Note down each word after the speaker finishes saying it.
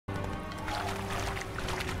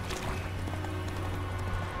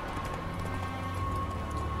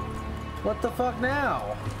What the fuck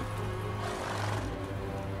now?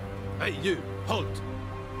 Hey, you! Halt!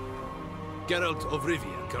 Geralt of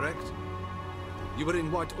Rivia, correct? You were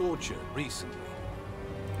in White Orchard recently.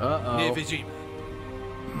 Uh-oh. Near Vijimi.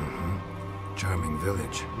 Charming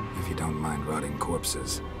village, if you don't mind rotting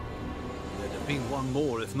corpses. There'd have been one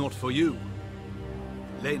more if not for you.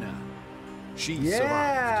 Lena. She Yeah!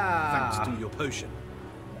 survived, thanks to your potion.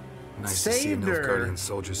 Nice to see a Saved her. Nilfgaardian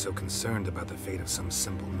soldier so concerned about the fate of some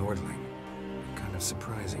simple Nordling. Kind of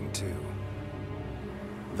surprising, too.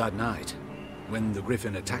 That night, when the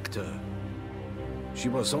Griffin attacked her, she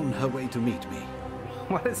was on her way to meet me.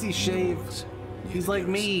 Why does he shave? He's like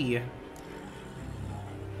me.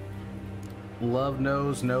 Love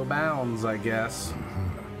knows no bounds, I guess.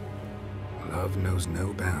 Love knows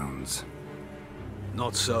no bounds.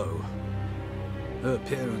 Not so. Her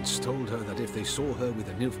parents told her that if they saw her with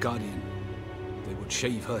a Nilfgaardian, they would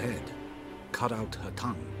shave her head, cut out her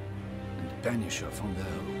tongue, and banish her from their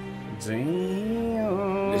home.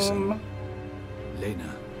 Damn. Listen,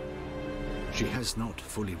 Lena, she has not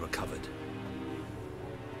fully recovered.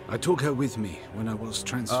 I took her with me when I was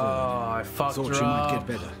transferred. Oh, I fucked Thought her she might up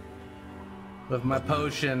get better. with my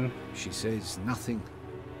potion. She says nothing,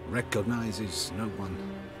 recognizes no one.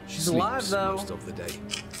 She's alive, Sleeps though. most of the day.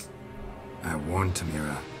 I warned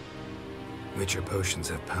Tamira. Witcher potions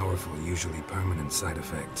have powerful, usually permanent side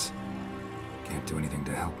effects. Can't do anything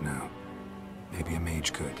to help now. Maybe a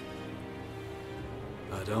mage could.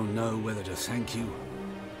 I don't know whether to thank you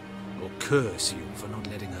or curse you for not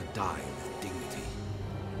letting her die with dignity.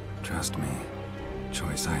 Trust me,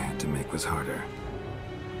 choice I had to make was harder.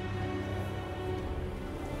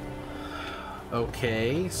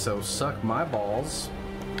 Okay, so suck my balls.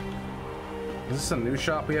 Is this a new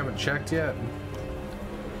shop we haven't checked yet?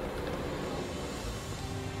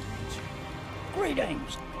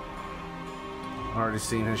 Greetings. Already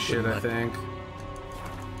seen his shit, I think.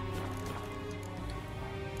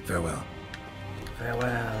 Farewell.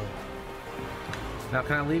 Farewell. Now,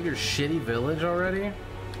 can I leave your shitty village already?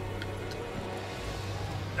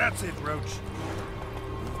 That's it, Roach.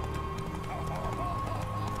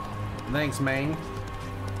 Thanks, man.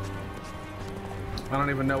 I don't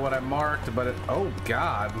even know what I marked, but it... Oh,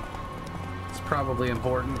 God. It's probably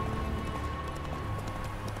important.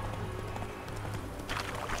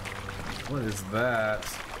 What is that?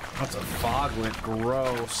 That's a foglet.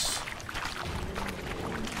 Gross.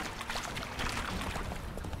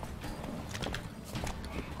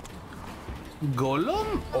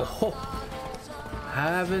 Golem? Oh,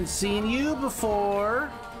 haven't seen you before.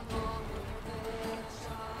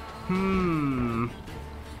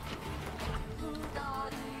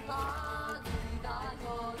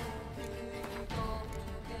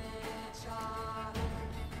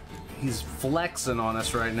 He's flexing on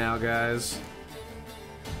us right now, guys.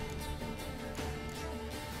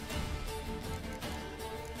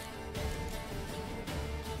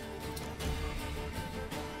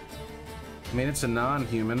 I mean, it's a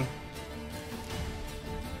non-human.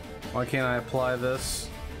 Why can't I apply this?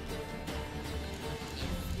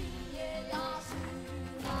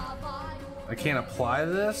 I can't apply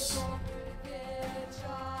this?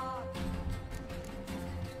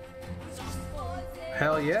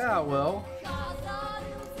 Hell yeah, I will.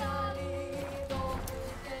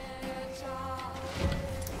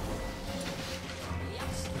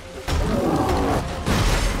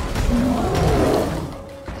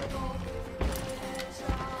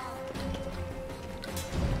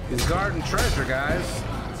 He's guarding treasure, guys.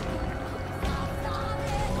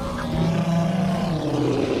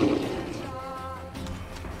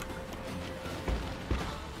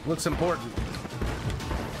 Looks important.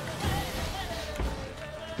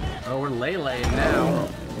 Oh, we're lay-laying now.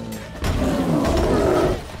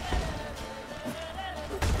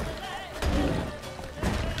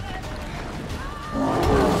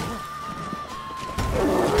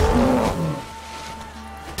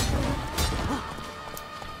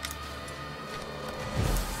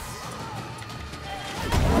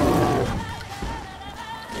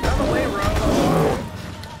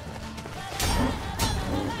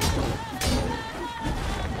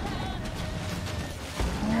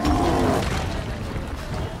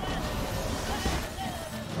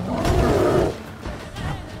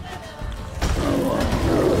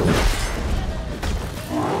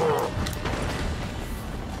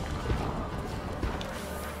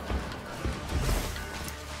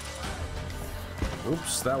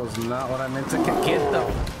 Oops, that was not what I meant to get the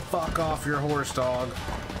fuck off your horse, dog.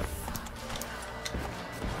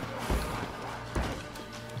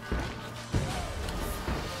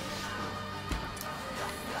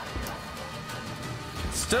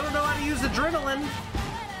 Still don't know how to use adrenaline.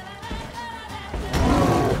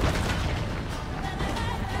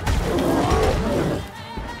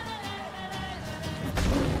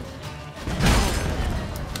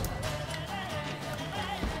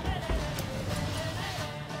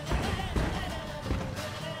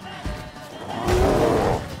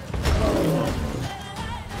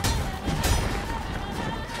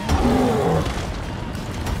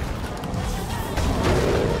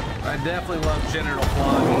 definitely love genital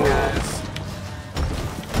flogging, guys.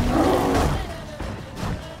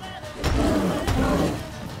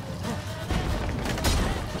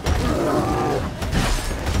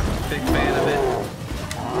 Big fan of it.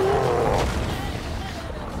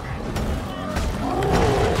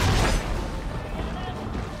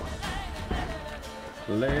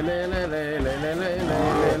 Lay, lay, lay, lay, lay, lay, lay,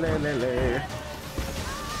 lay, lay, lay, lay.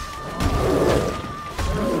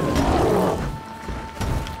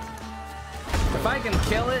 If I can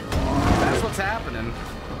kill it, that's what's happening.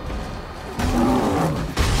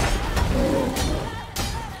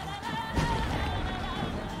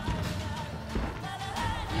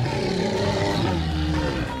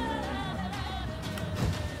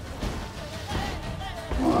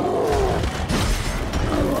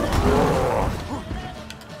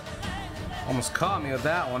 Almost caught me with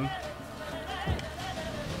that one.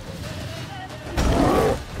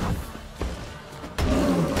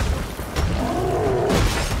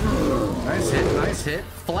 Nice hit, nice hit.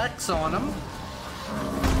 Flex on him.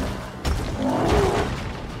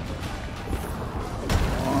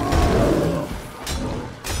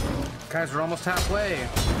 Guys, we're almost halfway.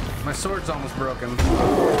 My sword's almost broken.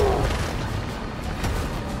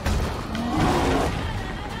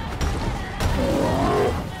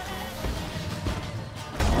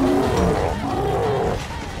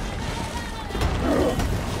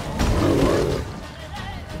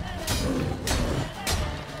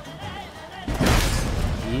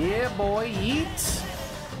 Yeah, boy, eat.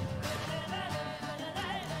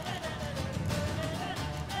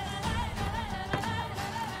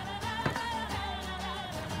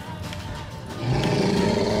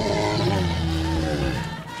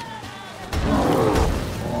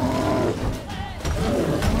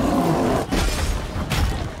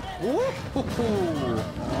 Woo-hoo-hoo.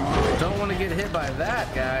 Don't want to get hit by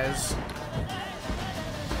that, guys.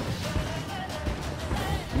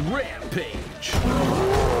 Rampage.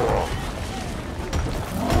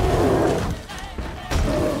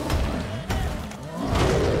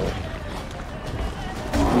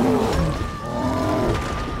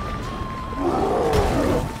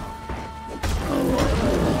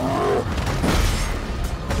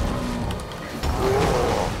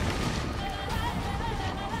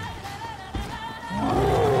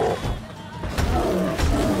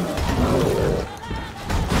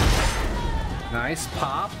 Nice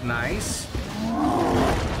pop, nice.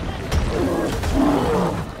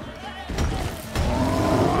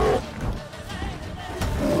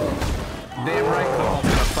 Damn right, Cobalt's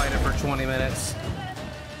gonna fight it for 20 minutes.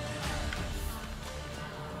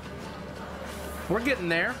 We're getting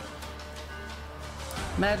there.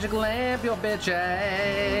 Magic lamp your bitch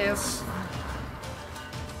ass.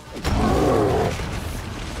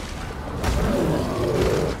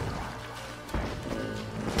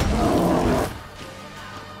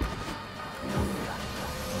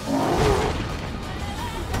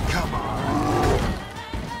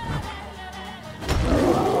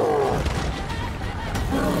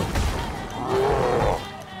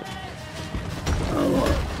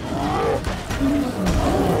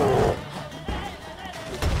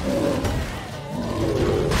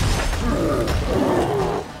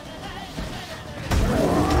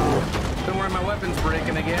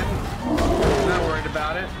 Breaking again. Not worried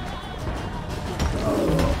about it.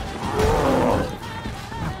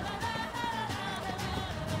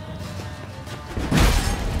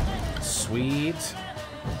 Sweet.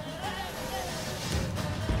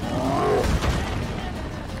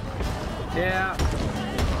 Yeah.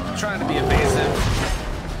 I'm trying to be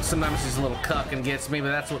evasive. Sometimes he's a little cuck and gets me,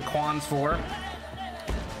 but that's what Quan's for.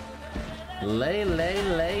 Lay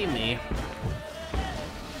me.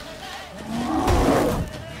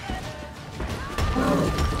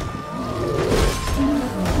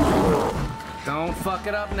 Don't fuck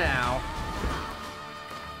it up now.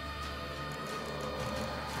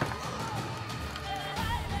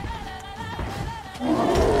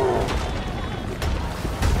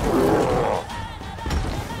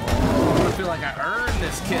 I feel like I earned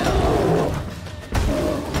this kill.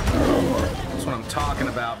 That's what I'm talking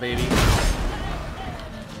about, baby.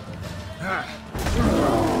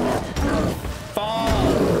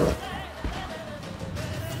 Fall.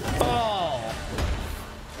 Fall.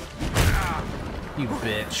 You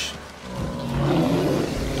bitch.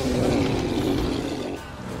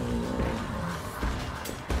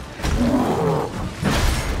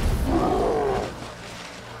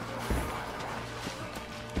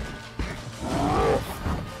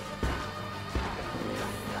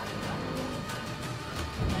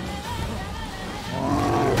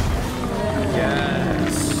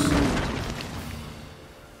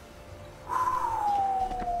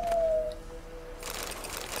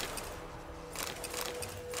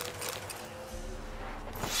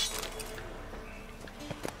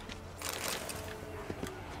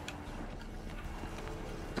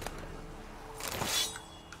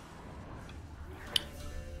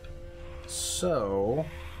 So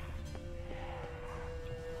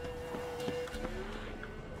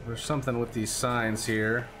there's something with these signs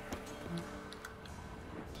here.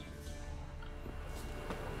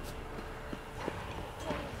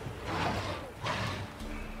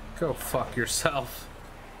 Go fuck yourself.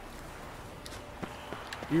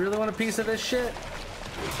 You really want a piece of this shit?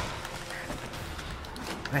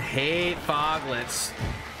 I hate foglets.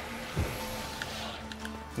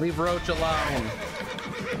 Leave Roach alone.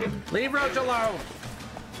 Leave Roach alone.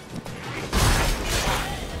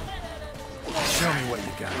 Show me what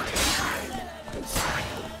you got.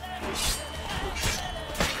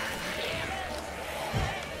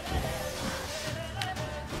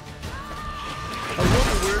 I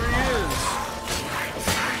wonder where he is.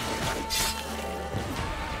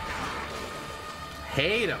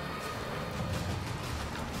 Hate him.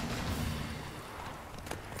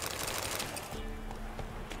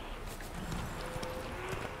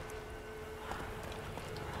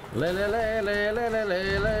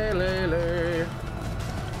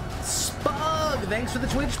 Spug, thanks for the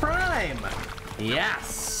Twitch Prime.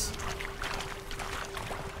 Yes.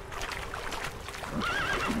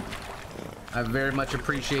 I very much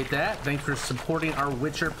appreciate that. Thanks for supporting our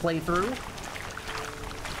Witcher playthrough.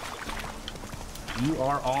 You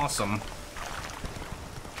are awesome.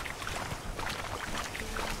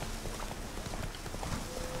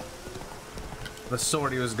 The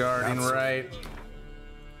sword he was guarding, right?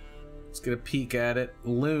 Let's get a peek at it.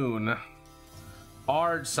 Loon.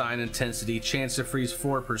 Ard sign intensity. Chance to freeze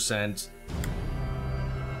 4%.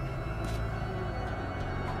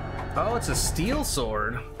 Oh, it's a steel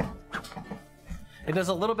sword. It does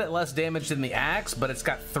a little bit less damage than the axe, but it's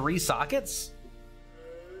got 3 sockets.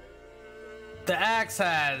 The axe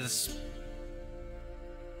has...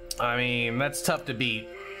 I mean, that's tough to beat.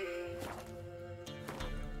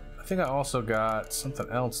 I think I also got something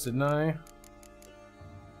else, didn't I?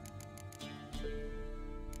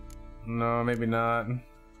 No, maybe not.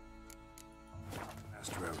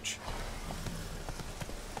 Master Roach.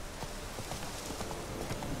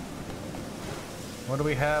 What do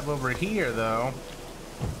we have over here, though?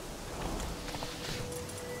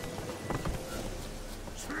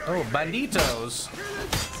 Oh, banditos.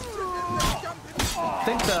 I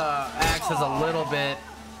think the axe has a little bit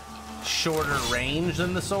shorter range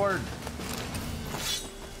than the sword.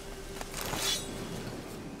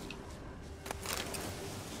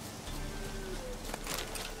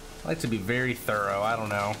 I like to be very thorough, I don't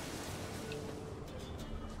know.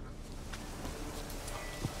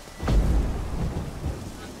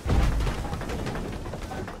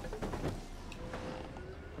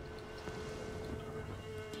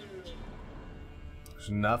 There's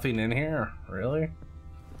nothing in here, really?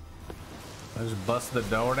 I just busted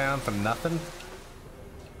the door down for nothing?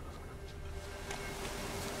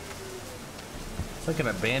 It's like an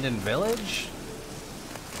abandoned village?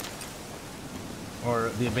 Or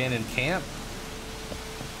the abandoned camp?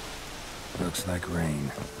 Looks like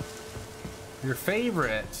rain. Your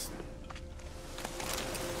favorite.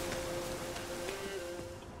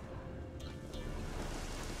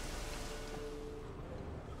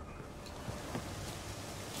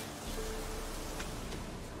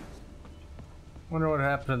 Wonder what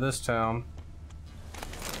happened to this town.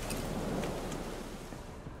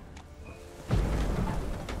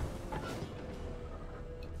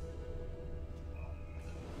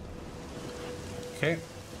 Okay.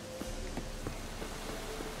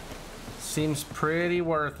 Seems pretty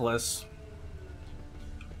worthless.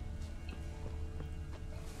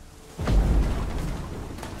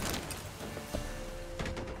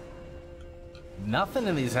 Nothing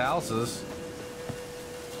in these houses.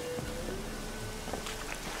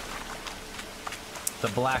 The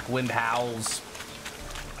Black Wind howls.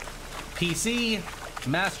 PC,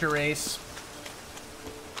 Master Race.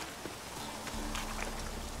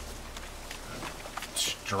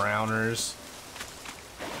 Drowners.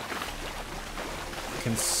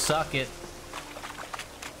 Can suck it.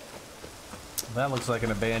 That looks like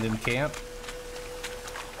an abandoned camp.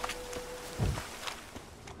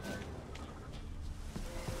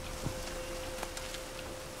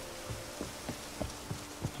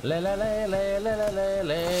 Le le le le le le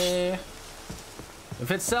le. If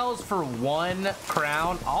it sells for 1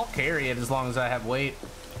 crown, I'll carry it as long as I have weight.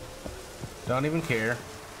 Don't even care.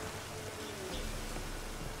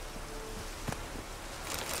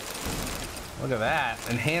 Look at that.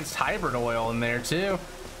 Enhanced hybrid oil in there, too.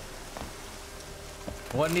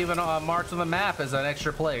 Wasn't even marked on the map as an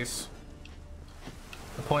extra place.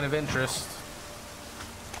 A point of interest.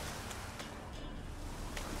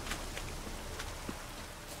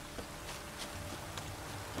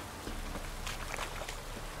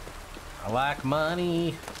 I like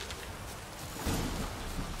money.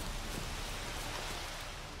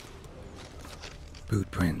 Boot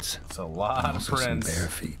prints. It's a lot And of also some prints. bare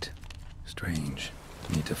feet. Strange.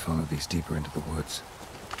 Need to follow these deeper into the woods.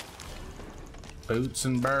 Boots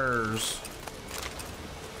and burrs.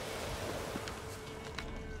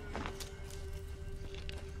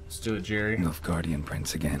 Let's do it, Jerry. Nilfgaardian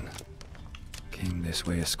prints again. Came this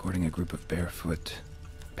way escorting a group of barefoot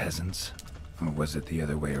peasants. Or was it the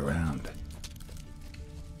other way around?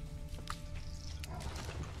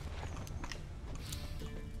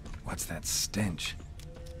 What's that stench?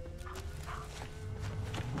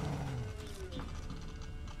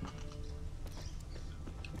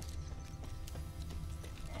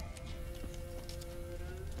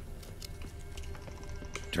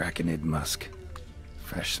 Draconid musk.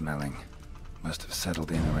 Fresh smelling. Must have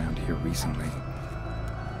settled in around here recently.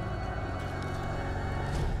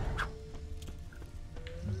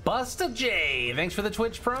 Busta J, thanks for the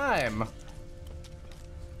Twitch Prime.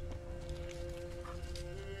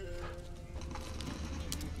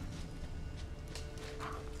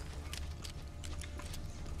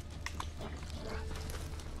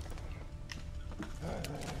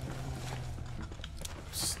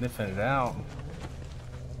 Sniffing it out.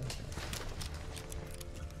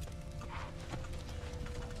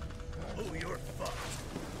 Oh, you're fucked.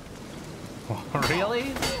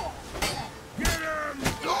 Really?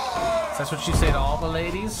 That's what you say to all the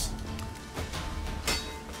ladies?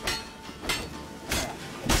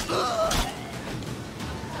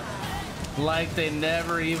 Like they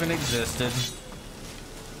never even existed.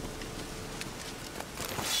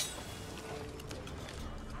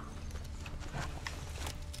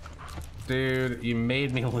 Dude, you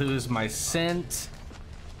made me lose my scent.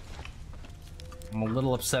 I'm a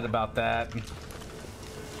little upset about that.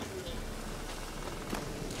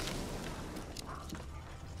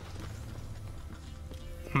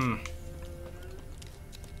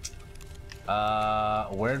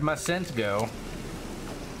 Where'd my scent go?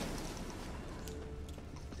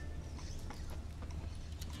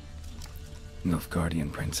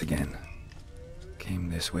 Nilfgaardian prints again. Came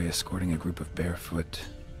this way escorting a group of barefoot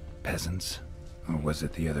peasants. Or was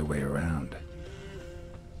it the other way around?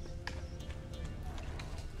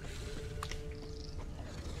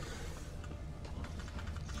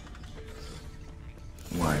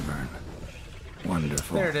 Wyvern.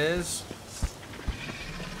 Wonderful. There it is.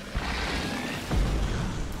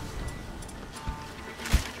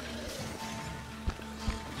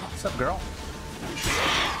 What's up, girl?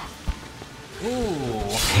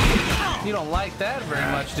 Ooh. You don't like that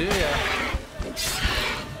very much, do you?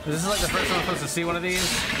 This is like the first time I'm supposed to see one of these.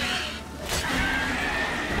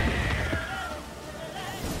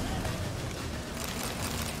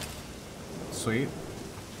 Sweet.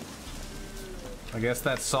 I guess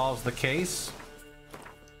that solves the case.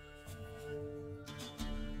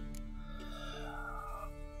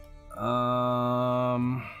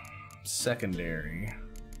 Secondary.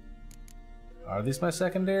 Are these my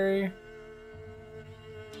secondary?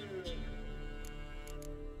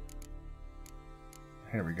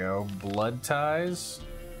 Here we go. Blood ties.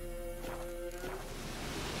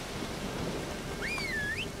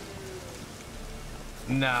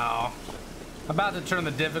 No. About to turn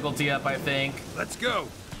the difficulty up, I think. Let's go.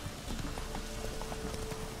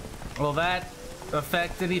 Will that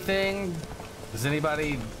affect anything? Does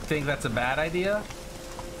anybody think that's a bad idea?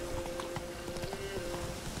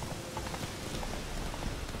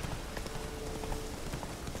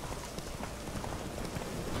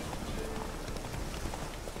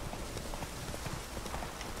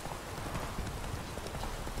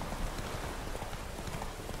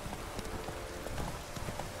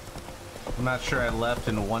 I'm not sure I left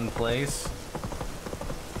in one place.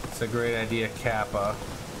 It's a great idea, Kappa.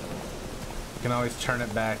 You can always turn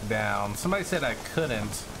it back down. Somebody said I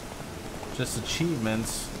couldn't. Just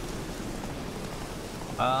achievements.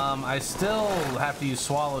 I still have to use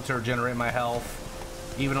Swallow to regenerate my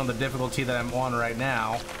health, even on the difficulty that I'm on right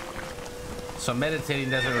now. So meditating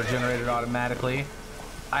doesn't regenerate it automatically.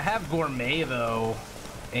 I have Gourmet though,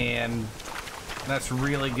 and that's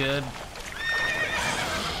really good.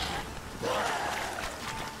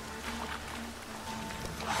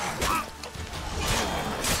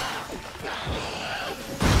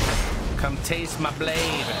 Come taste my blade.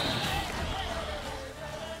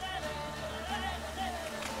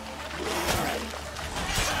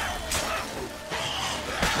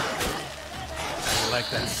 I like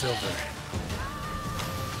that silver.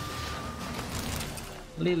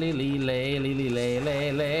 Lee lee lee lay lee lee lay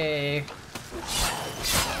lay lay.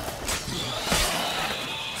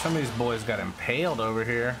 Some of these boys got impaled over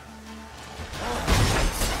here.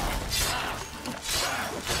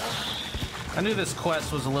 I knew this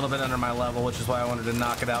quest was a little bit under my level, which is why I wanted to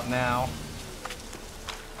knock it out now.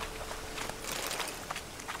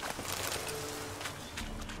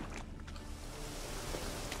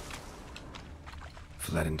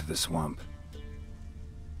 Fled into the swamp.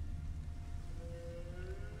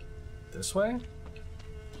 This way?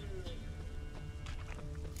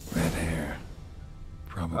 Red hair.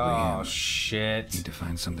 Probably Oh, him. shit. Need to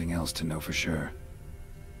find something else to know for sure.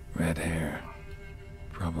 Red hair.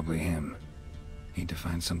 Probably him. Need to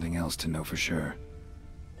find something else to know for sure.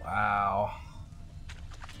 Wow.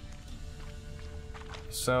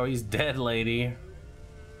 So he's dead, lady.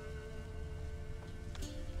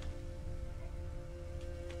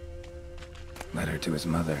 Letter to his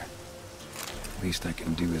mother. Least I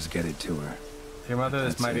can do is get it to her. Dear mother,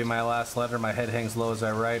 this That's might be it. my last letter. My head hangs low as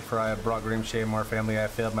I write, for I have brought grim shame on our family. I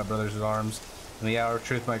have failed my brother's arms. In the hour of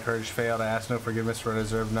truth, my courage failed. I ask no forgiveness, for I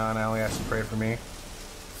deserve none. I only ask to pray for me.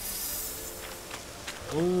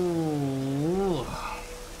 Ooh.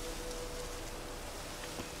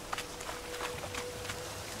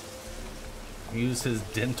 Use his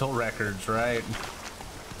dental records, right?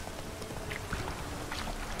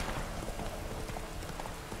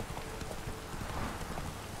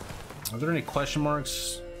 Are there any question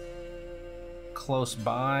marks close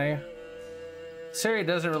by? This area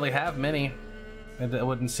doesn't really have many, it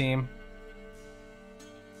wouldn't seem.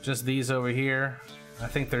 Just these over here. I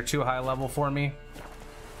think they're too high level for me.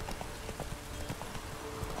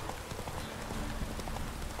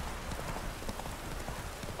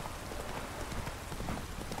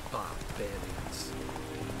 Barbarians.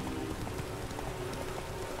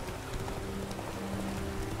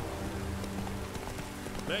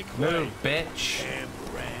 Make Move, way. bitch. And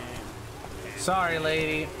ram. Sorry,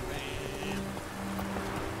 lady.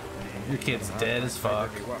 Your kid's dead as fuck.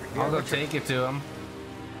 I'll go take it to him.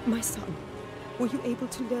 My son, were you able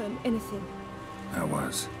to learn anything? I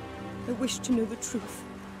was. I wish to know the truth.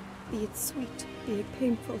 Be it sweet, be it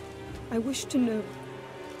painful. I wish to know.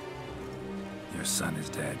 Your son is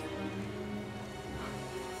dead.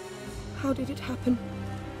 How did it happen?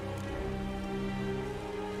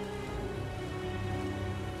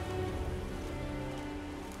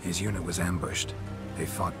 His unit was ambushed. They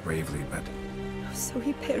fought bravely, but So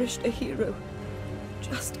he perished a hero,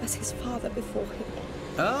 just as his father before him.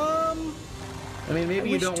 I mean, maybe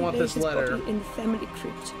you wish don't to want lay this his letter. body in the family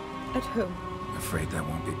crypt, at home. afraid that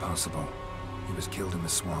won't be possible. He was killed in the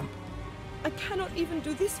swamp. I cannot even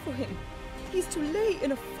do this for him. He's to lay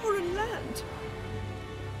in a foreign land.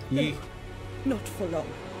 Ye- Not for long.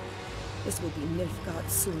 This will be Nilfgaard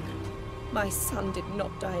soon. My son did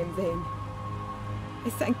not die in vain. I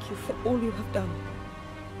thank you for all you have done.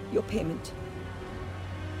 Your payment.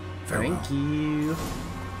 Farewell. Thank you.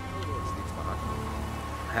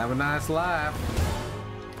 Have a nice life.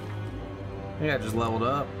 Yeah, I just leveled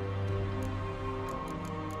up.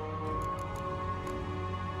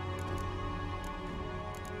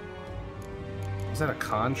 Is that a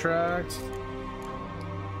contract?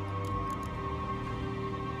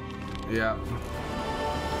 Yeah.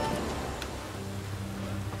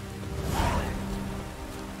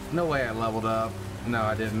 No way I leveled up. No,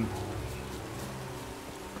 I didn't.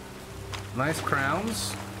 Nice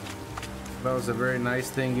crowns. That was a very nice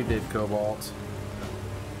thing you did, Cobalt.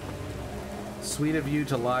 Sweet of you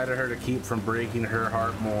to lie to her to keep from breaking her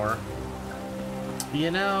heart more.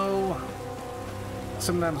 You know,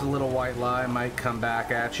 sometimes a little white lie might come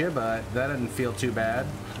back at you, but that doesn't feel too bad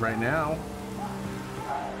right now.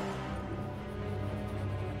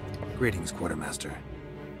 Greetings, Quartermaster.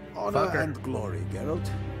 Honor Fucker. and glory, Geralt.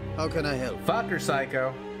 How can I help? Fuck her,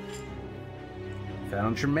 Psycho.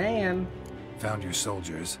 Found your man. Found your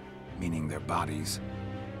soldiers, meaning their bodies.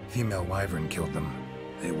 Female wyvern killed them.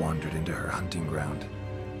 They wandered into her hunting ground.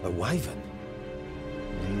 A wyvern?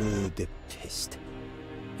 Bleu de peste.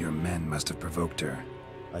 Your men must have provoked her.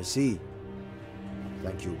 I see.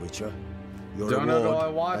 Thank you, Witcher. Your Don't know reward, till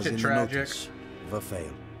I watch as it, in the tragic. notice,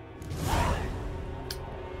 Verfail.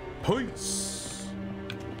 Peace.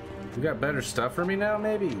 You got better stuff for me now,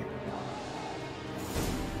 maybe?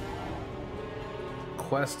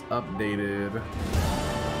 Quest updated.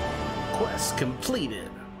 Quest completed.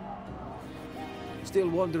 Still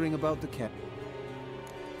wondering about the camp.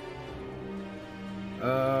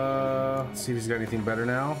 Let's see if he's got anything better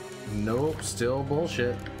now. Nope, still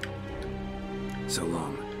bullshit. So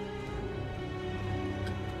long.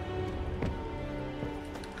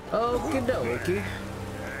 Okie dokie.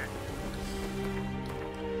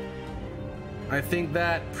 I think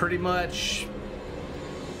that pretty much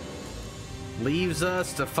leaves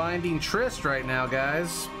us to finding Trist right now,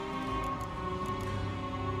 guys.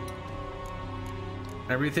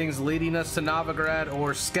 Everything's leading us to Novigrad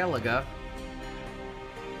or Skellige.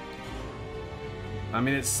 I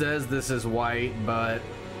mean, it says this is white, but...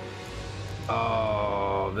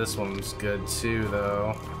 Oh, this one's good too,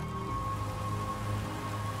 though.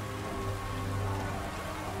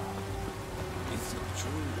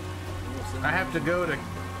 I have to go to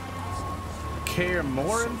Kaer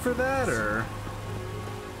Morhen for that, or?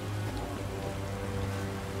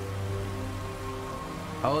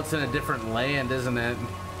 Oh, it's in a different land, isn't it?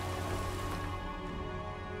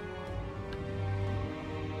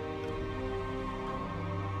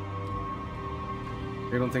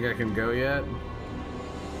 You don't think I can go yet?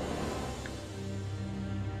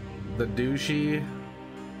 The douchey?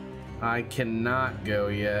 I cannot go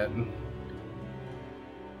yet.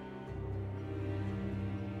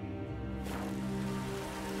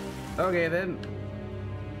 Okay then.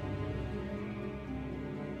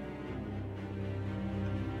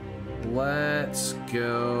 Let's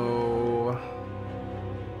go.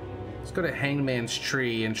 Let's go to Hangman's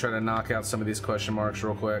Tree and try to knock out some of these question marks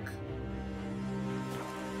real quick.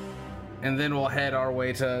 And then we'll head our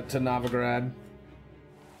way to Novigrad.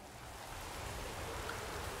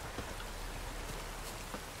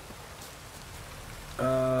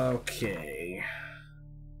 Okay.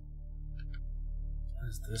 What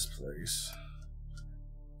is this place?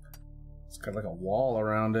 It's got like a wall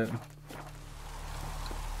around it.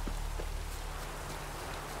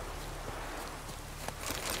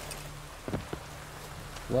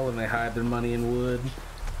 Well, when they hide their money in wood.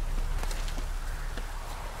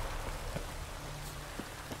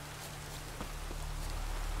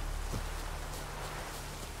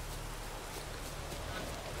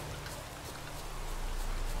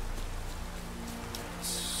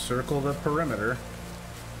 Circle the perimeter.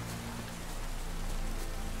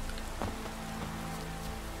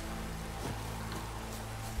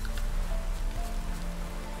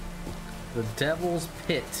 The Devil's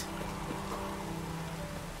Pit.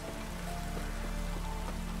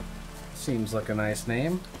 Seems like a nice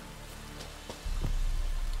name.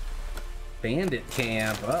 Bandit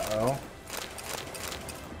Camp. Uh-oh.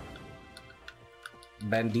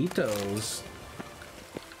 Banditos.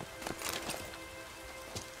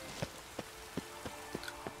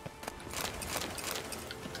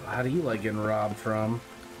 How do you like getting robbed from?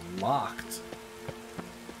 Locked.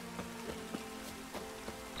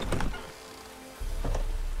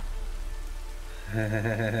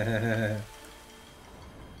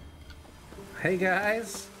 Hey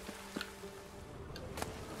guys.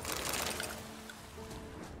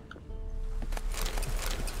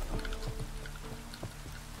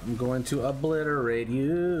 I'm going to obliterate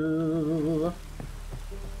you.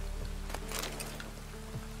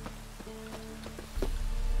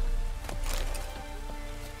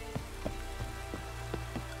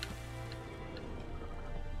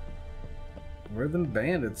 Where are them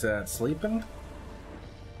bandits at? Sleeping?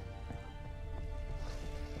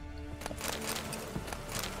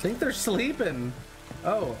 I think they're sleeping.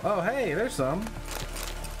 Oh, hey, there's some.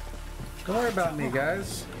 Don't worry about me,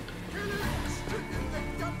 guys.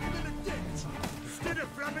 Instead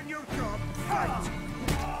of flamming your job, fight!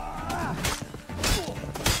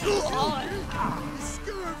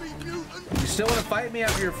 Scurvy mutant! You still want to fight me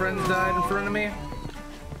after your friends died in front of me?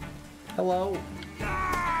 Hello?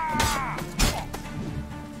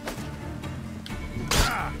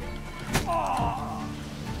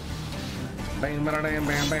 Bam, bam, bam,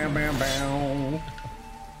 bam, bam, bam, bam.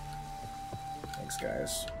 Thanks,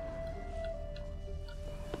 guys.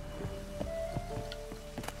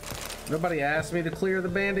 Nobody asked me to clear the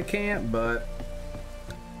bandit camp, but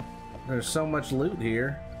there's so much loot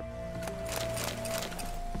here.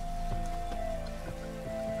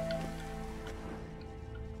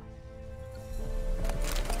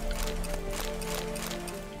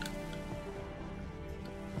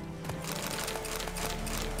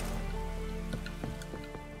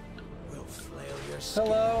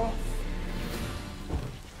 Hello.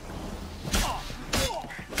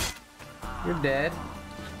 You're dead.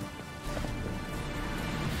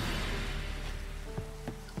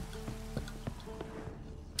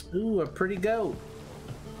 Ooh, a pretty goat.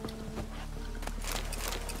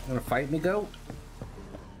 Wanna fight me, goat?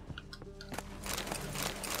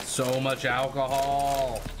 So much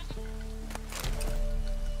alcohol.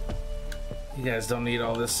 You guys don't need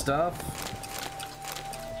all this stuff.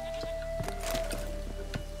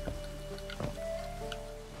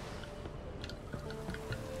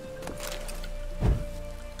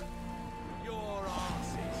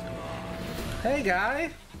 Hey,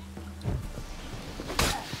 guy.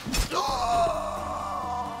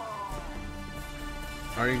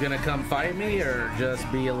 Are you gonna come fight me or just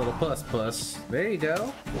be a little puss? There you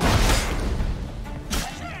go.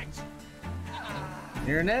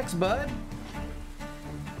 You're next, bud.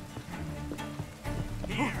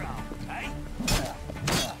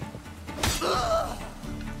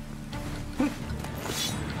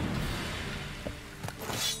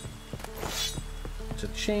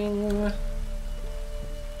 Cha-ching.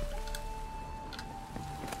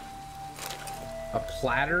 A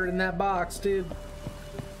platter in that box, dude.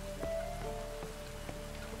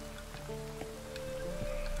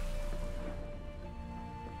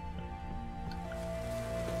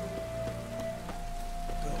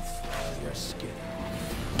 Your skin.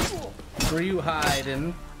 Where you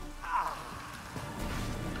hiding?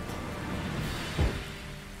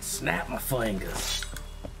 Snap my fingers.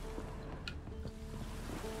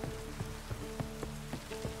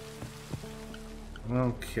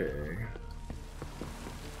 Okay.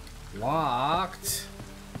 Locked.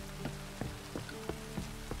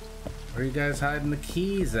 Where are you guys hiding the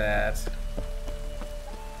keys at?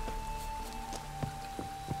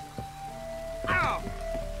 Ow!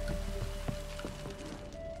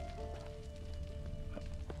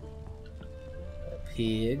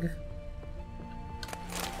 Pig.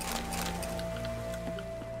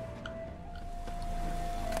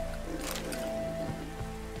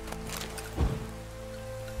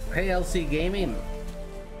 Hey, LC Gaming.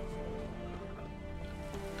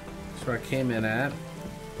 That's where I came in at.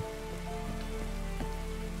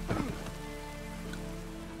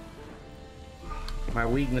 My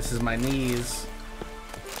weakness is my knees.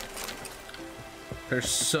 There's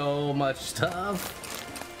so much stuff.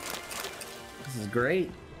 This is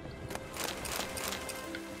great.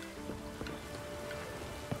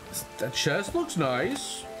 That chest looks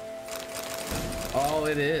nice. Oh,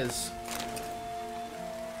 it is.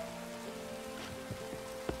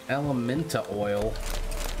 Elementa oil.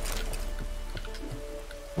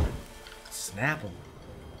 Snap 'em.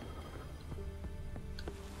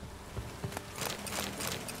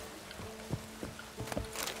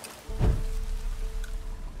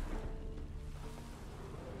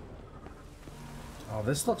 Oh,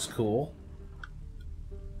 this looks cool.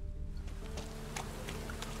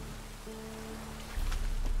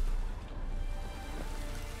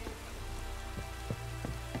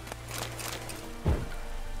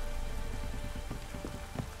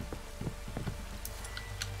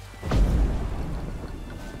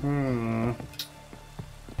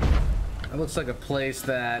 That looks like a place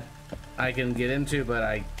that I can get into, but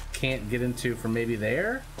I can't get into from maybe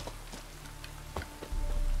there.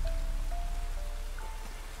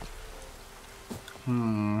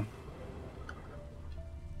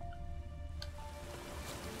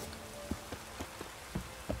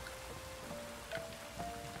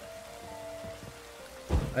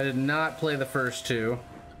 I did not play the first two.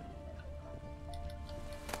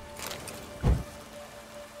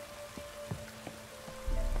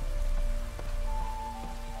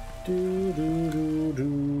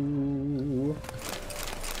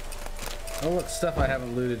 Oh, look, stuff I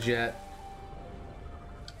haven't looted yet.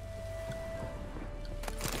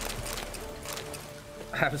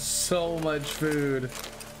 I have so much food.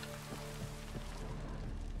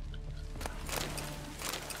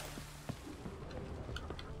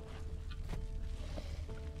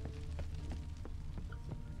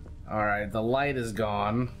 Alright, the light is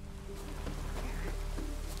gone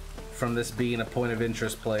from this being a point of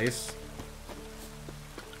interest place.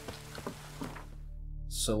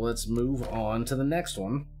 So let's move on to the next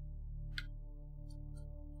one.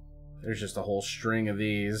 There's just a whole string of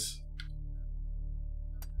these.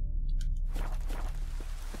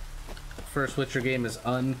 First Witcher game is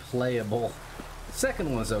unplayable.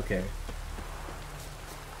 Second one's okay.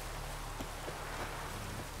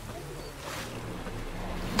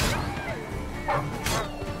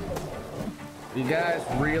 You guys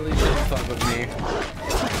really should fuck with me.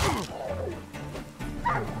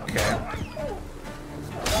 Okay.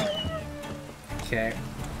 Okay.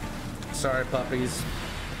 Sorry, puppies.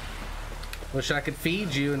 Wish I could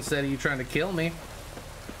feed you instead of you trying to kill me.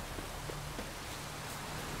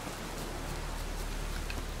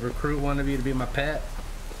 Recruit one of you to be my pet.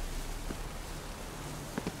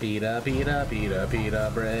 Pita, pita, pita,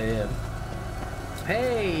 pita bread.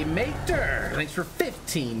 Hey, Mater! Thanks for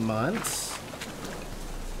 15 months.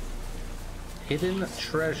 Hidden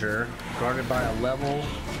treasure guarded by a level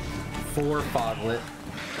 4 foglet.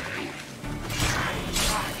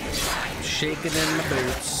 Shaking in the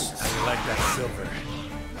boots. I like that silver.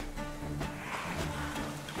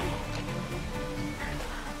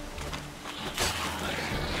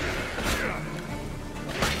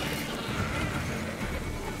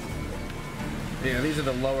 Yeah, these are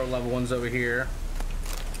the lower level ones over here.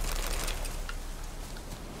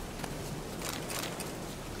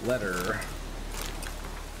 Letter.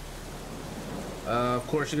 Of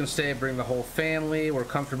course, you can stay, bring the whole family. We're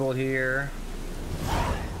comfortable here.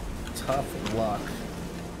 Tough luck.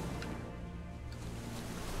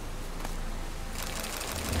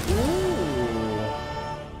 Ooh.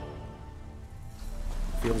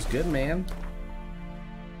 Feels good, man.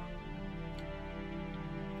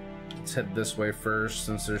 Let's head this way first,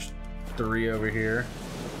 since there's 3 over here.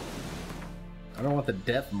 I don't want the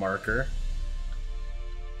death marker.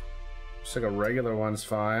 Looks like a regular one's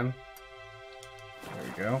fine. There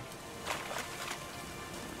we go.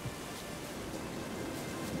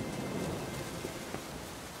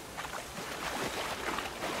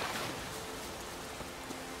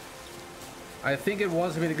 I think it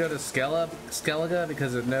wants me to go to Skellige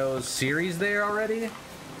because it knows Ciri's there already.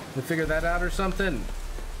 We figured that out or something.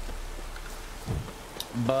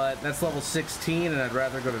 But that's level 16 and I'd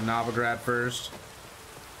rather go to Novigrad first.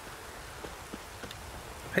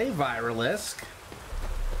 Hey, Viralisk.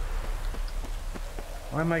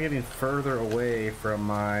 Why am I getting further away from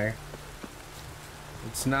my...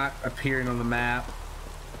 It's not appearing on the map.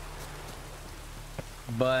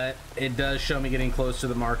 But it does show me getting close to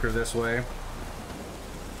the marker this way.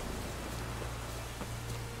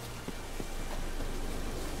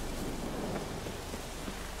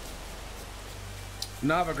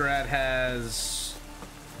 Novigrad has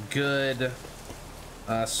good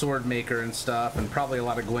sword maker and stuff, and probably a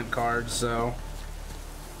lot of Gwent cards, so...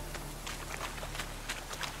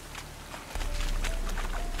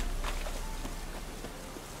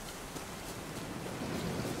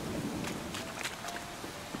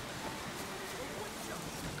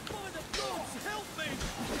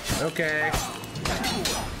 Okay.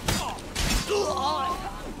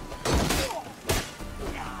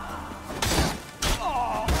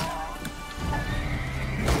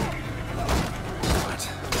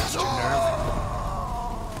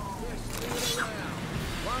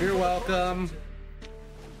 You're welcome.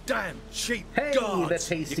 Damn cheap hey, guards.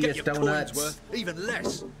 The tastiest you get your donuts. Coins worth, even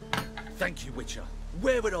less. Thank you, Witcher.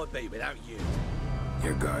 Where would I be without you?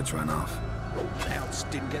 Your guards run off. The Outs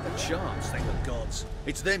didn't get the chance, thank the gods.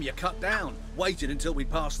 It's them you cut down, waited until we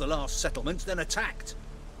passed the last settlements, then attacked.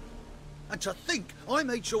 And to think I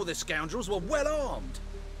made sure the scoundrels were well armed.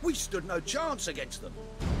 We stood no chance against them.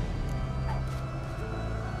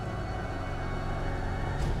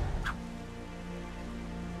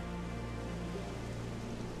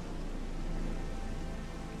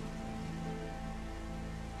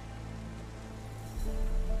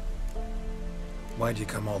 Why'd you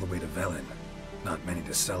come all the way to Velen? Not many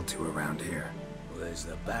to sell to around here. Well, there's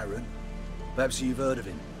the Baron. Perhaps you've heard of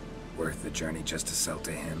him. Worth the journey just to sell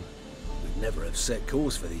to him? We'd never have set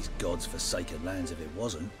course for these gods-forsaken lands if it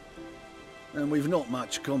wasn't. And we've not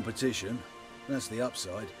much competition. That's the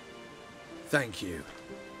upside. Thank you.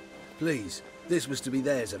 Please, this was to be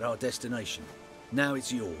theirs at our destination. Now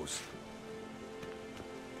it's yours.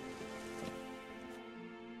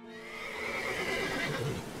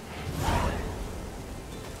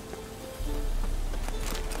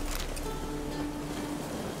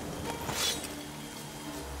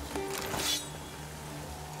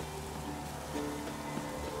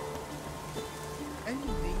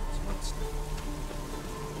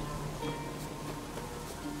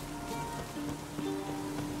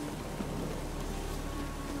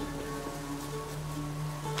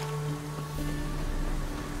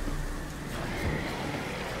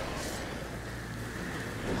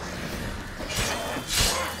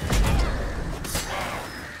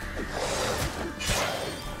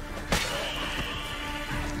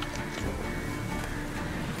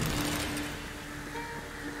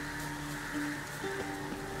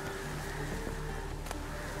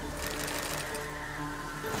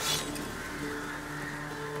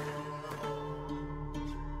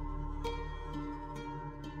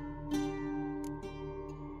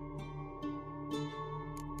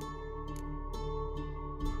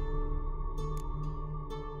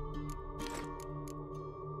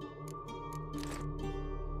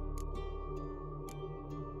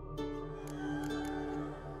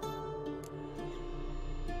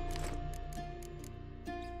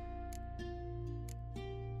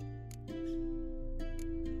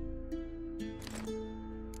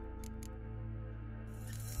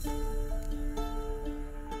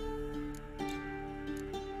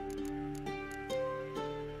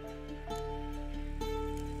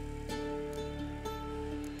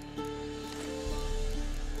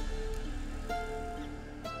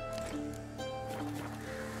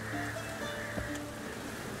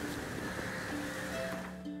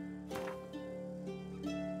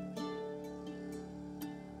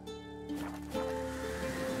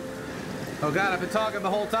 Oh god, I've been talking the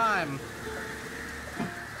whole time.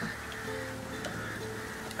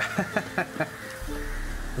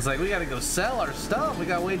 It's like, we gotta go sell our stuff. We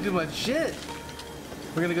got way too much shit.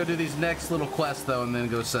 We're gonna go do these next little quests though and then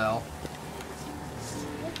go sell.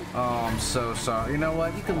 Oh, I'm so sorry. You know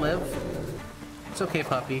what? You can live. It's okay,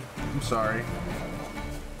 puppy. I'm sorry.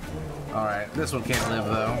 Alright, this one can't live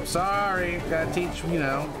though. Sorry. Gotta teach, you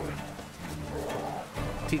know.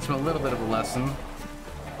 Teach him a little bit of a lesson.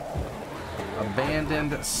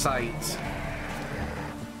 Abandoned site.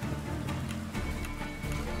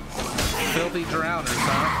 Filthy drowners,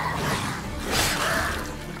 huh?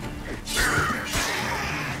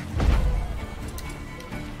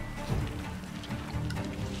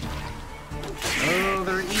 Oh,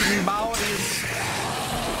 they're eating bodies.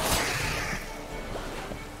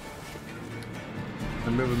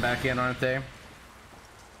 They're moving back in, aren't they?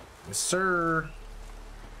 Yes, sir.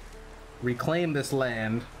 Reclaim this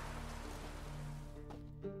land.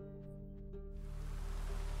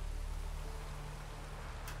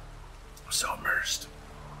 I'm so immersed.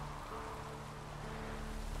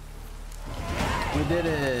 We did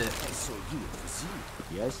it.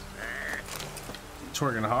 Yes? It's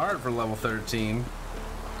working hard for level 13.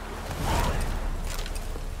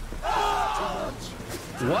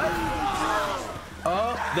 What?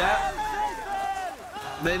 Oh, that...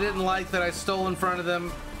 They didn't like that I stole in front of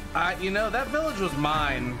them. You know, that village was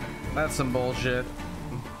mine. That's some bullshit.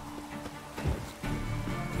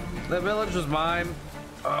 That village was mine.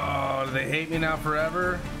 Oh, do they hate me now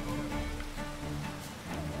forever?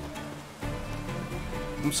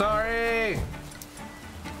 I'm sorry.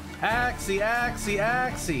 Axie, Axie,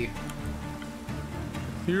 Axie.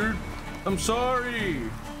 You're... I'm sorry.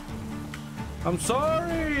 I'm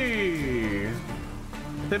sorry.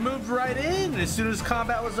 They moved right in as soon as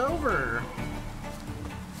combat was over.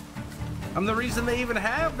 I'm the reason they even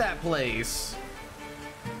have that place.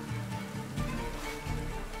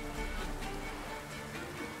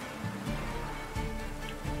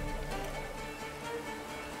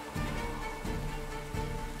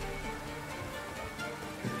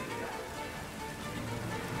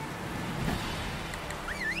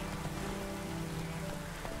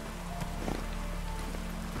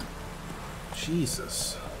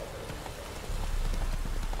 Jesus.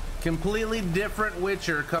 Completely different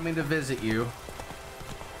Witcher coming to visit you.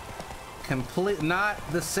 Not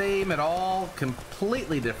the same at all.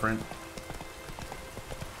 Completely different.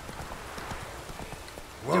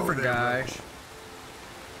 Whoa Different there, guy. Roach.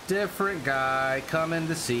 Different guy coming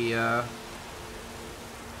to see ya.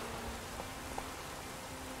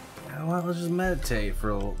 Well, let's just meditate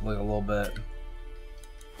for like a little bit.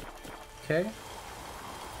 Okay.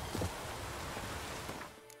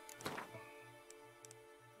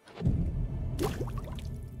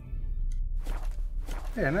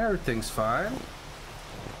 Yeah, and everything's fine.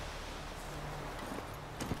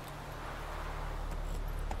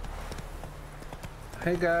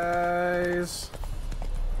 Hey guys.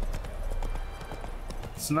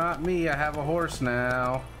 It's not me, I have a horse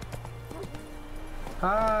now.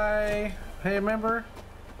 Hi. Hey, remember?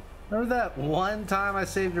 Remember that one time I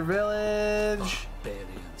saved your village?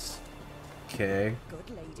 Barbarians. Okay. Good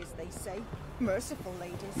ladies, they say. Merciful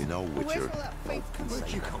ladies. You know, Witcher,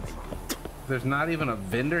 Where's you come from? There's not even a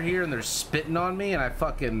vendor here and they're spitting on me and I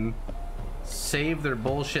fucking saved their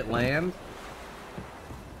bullshit land.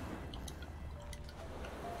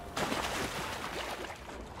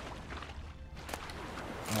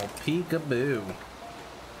 Oh, peekaboo.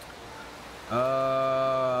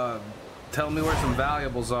 Tell me where some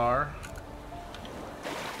valuables are.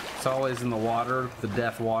 It's always in the water, the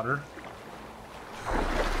death water.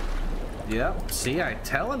 Yep, see, I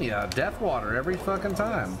telling you, death water every fucking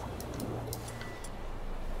time.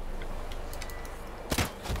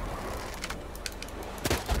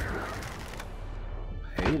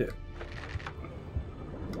 Hate it.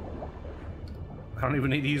 I don't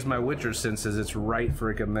even need to use my Witcher senses, it's right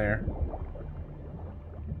freaking there.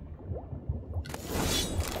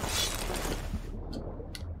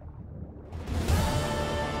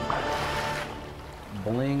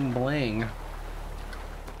 Bling bling.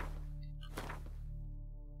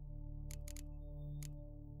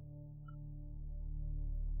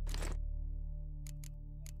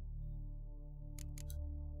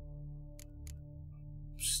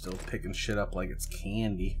 Still picking shit up like it's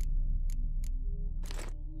candy.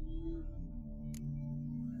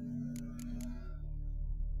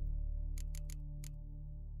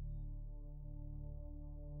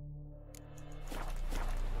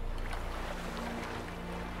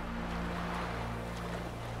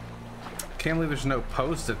 Can't believe there's no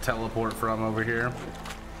post to teleport from over here.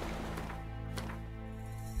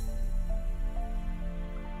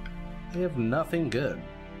 We have nothing good.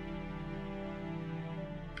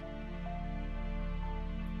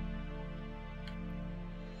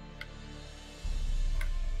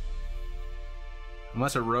 I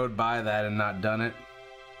must have rode by that and not done it.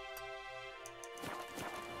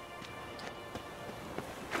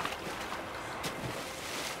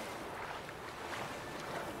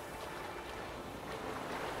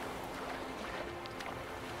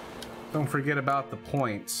 Don't forget about the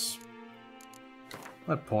points.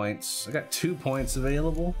 What points? I got 2 points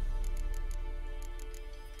available.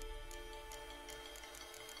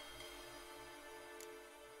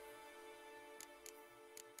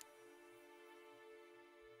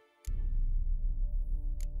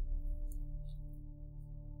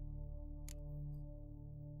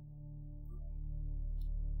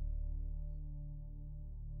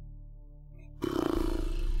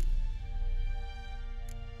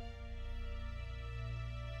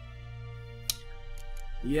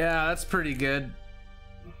 Yeah, that's pretty good.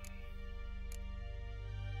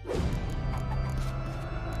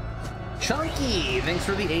 Chunky, thanks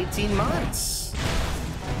for the 18 months.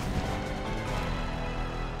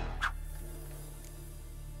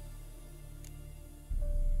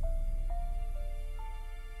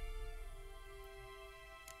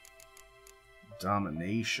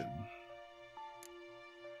 Domination.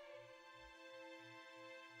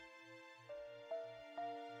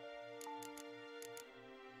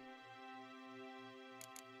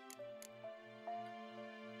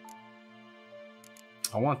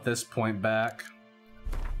 I want this point back.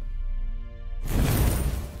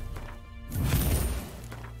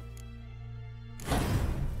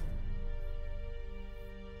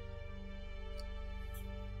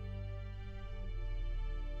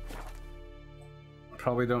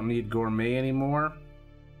 Probably don't need gourmet anymore.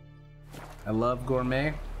 I love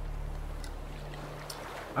gourmet.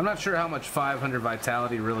 I'm not sure how much 500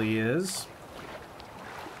 vitality really is.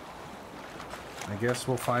 I guess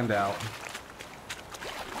we'll find out.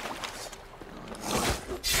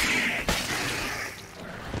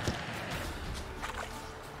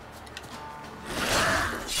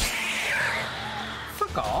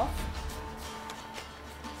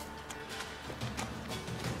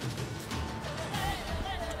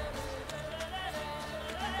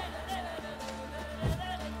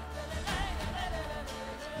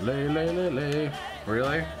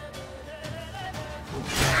 Really?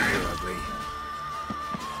 You're ugly.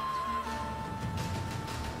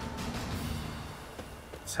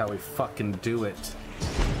 That's how we fucking do it.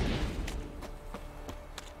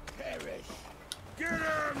 Perish. Get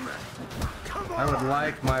him! Come on! I would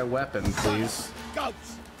like my weapon, please.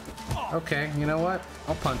 Goats! Okay, you know what?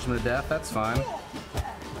 I'll punch him to death, that's fine.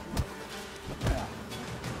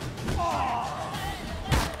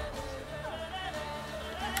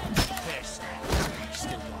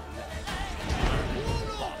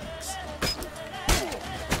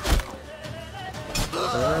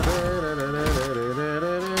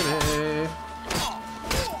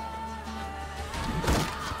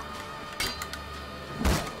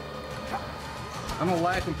 I don't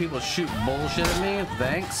like when people shoot bullshit at me.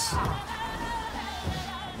 Thanks.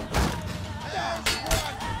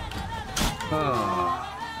 Oh.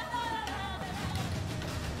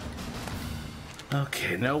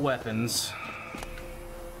 Okay, no weapons.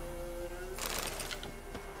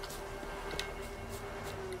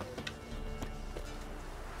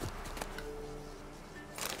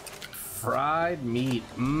 Fried meat.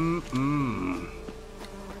 Mmm.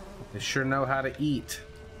 They sure know how to eat.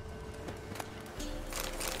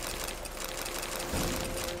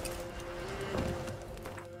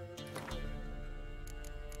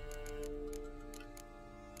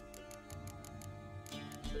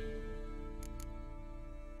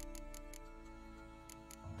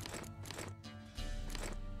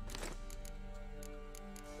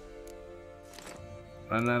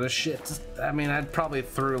 Run out of shit. I mean, I'd probably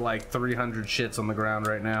throw like 300 shits on the ground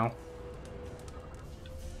right now.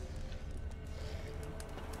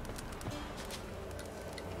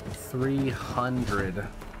 $300.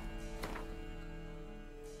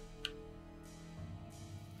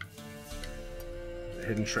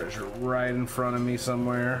 Hidden treasure right in front of me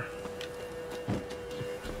somewhere.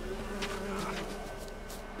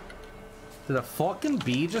 Did a fucking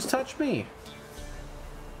bee just touch me?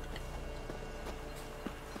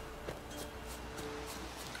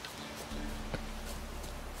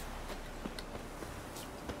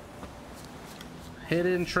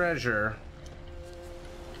 Hidden treasure.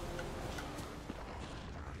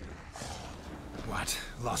 What?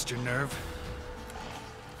 Lost your nerve?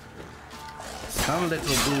 Some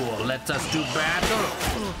little ghoul, let us do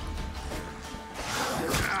battle.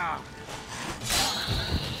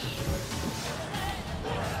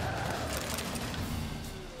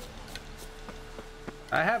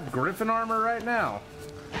 I have Griffin armor right now.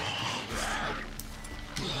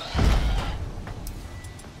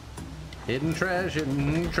 Hidden treasure,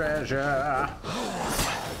 hidden treasure.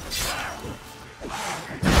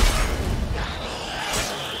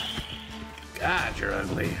 God, you're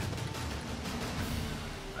ugly.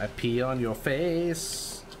 I pee on your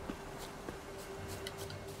face.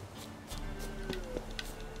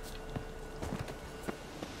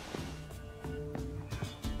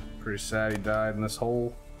 Pretty sad he died in this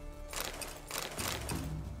hole.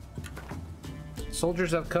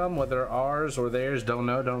 Soldiers have come, whether ours or theirs, don't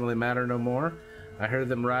know, don't really matter no more. I heard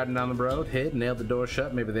them riding down the road, hid, nailed the door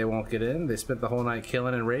shut, maybe they won't get in. They spent the whole night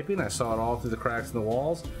killing and raping. I saw it all through the cracks in the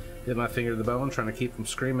walls. Did my finger to the bone, trying to keep from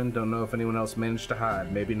screaming. Don't know if anyone else managed to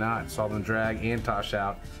hide. Maybe not. Saw them drag Antosh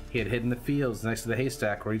out. He had hidden in the fields next to the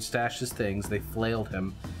haystack where he'd stashed his things. They flailed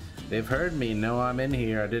him. They've heard me. Know I'm in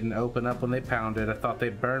here. I didn't open up when they pounded. I thought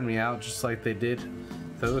they'd burn me out just like they did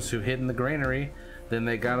those who hid in the granary. Then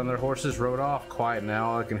they got on their horses, rode off. Quiet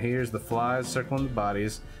now. All I can hear is the flies circling the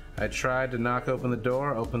bodies. I tried to knock open the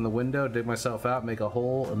door, open the window, dig myself out, make a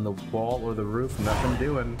hole in the wall or the roof. Nothing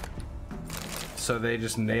doing. So they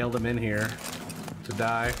just nailed him in here to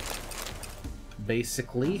die,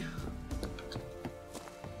 basically.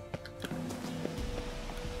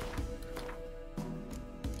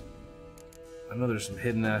 I know there's some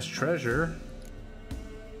hidden ass treasure.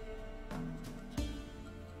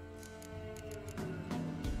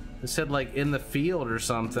 It said like in the field or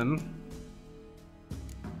something.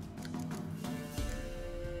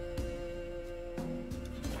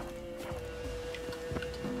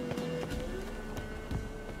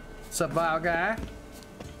 What's up, vile guy?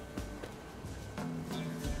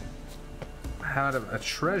 Had a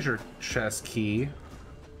treasure chest key.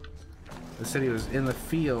 They said he was in the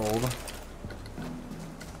field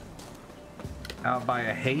out by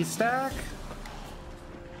a haystack.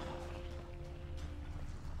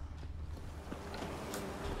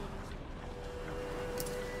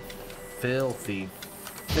 Filthy,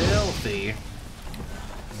 filthy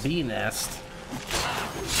bee nest.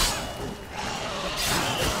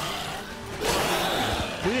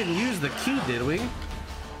 We didn't use the key, did we?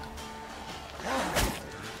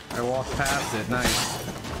 I walked past it. Nice.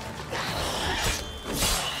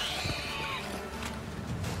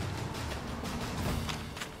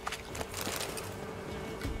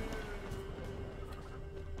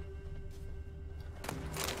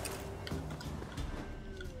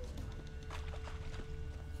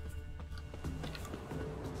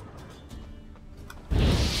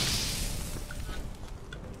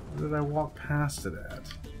 Where did I walk past it at?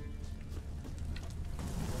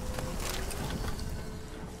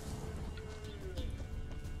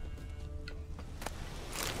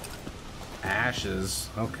 Ashes,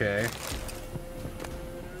 okay.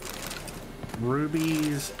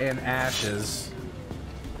 Rubies and ashes.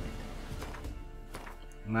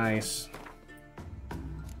 Nice.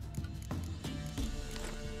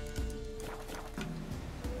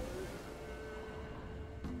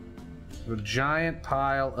 A giant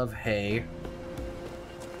pile of hay.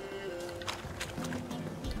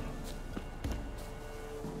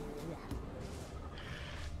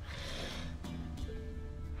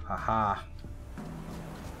 Haha.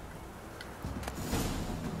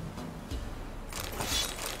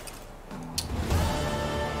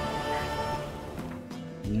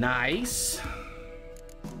 Nice.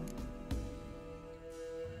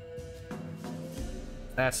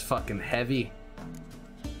 That's fucking heavy.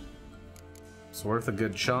 It's worth a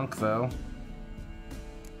good chunk, though.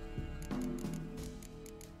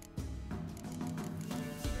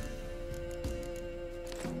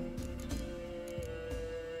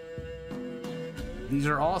 These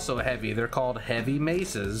are also heavy. They're called heavy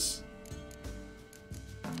maces.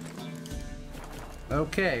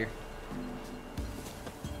 Okay.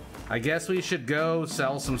 I guess we should go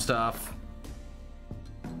sell some stuff.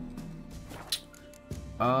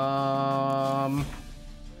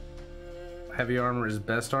 Heavy armor is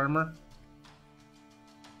best armor.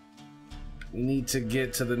 We need to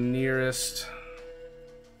get to the nearest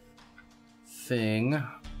thing. And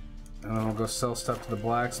then we'll go sell stuff to the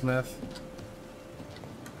blacksmith.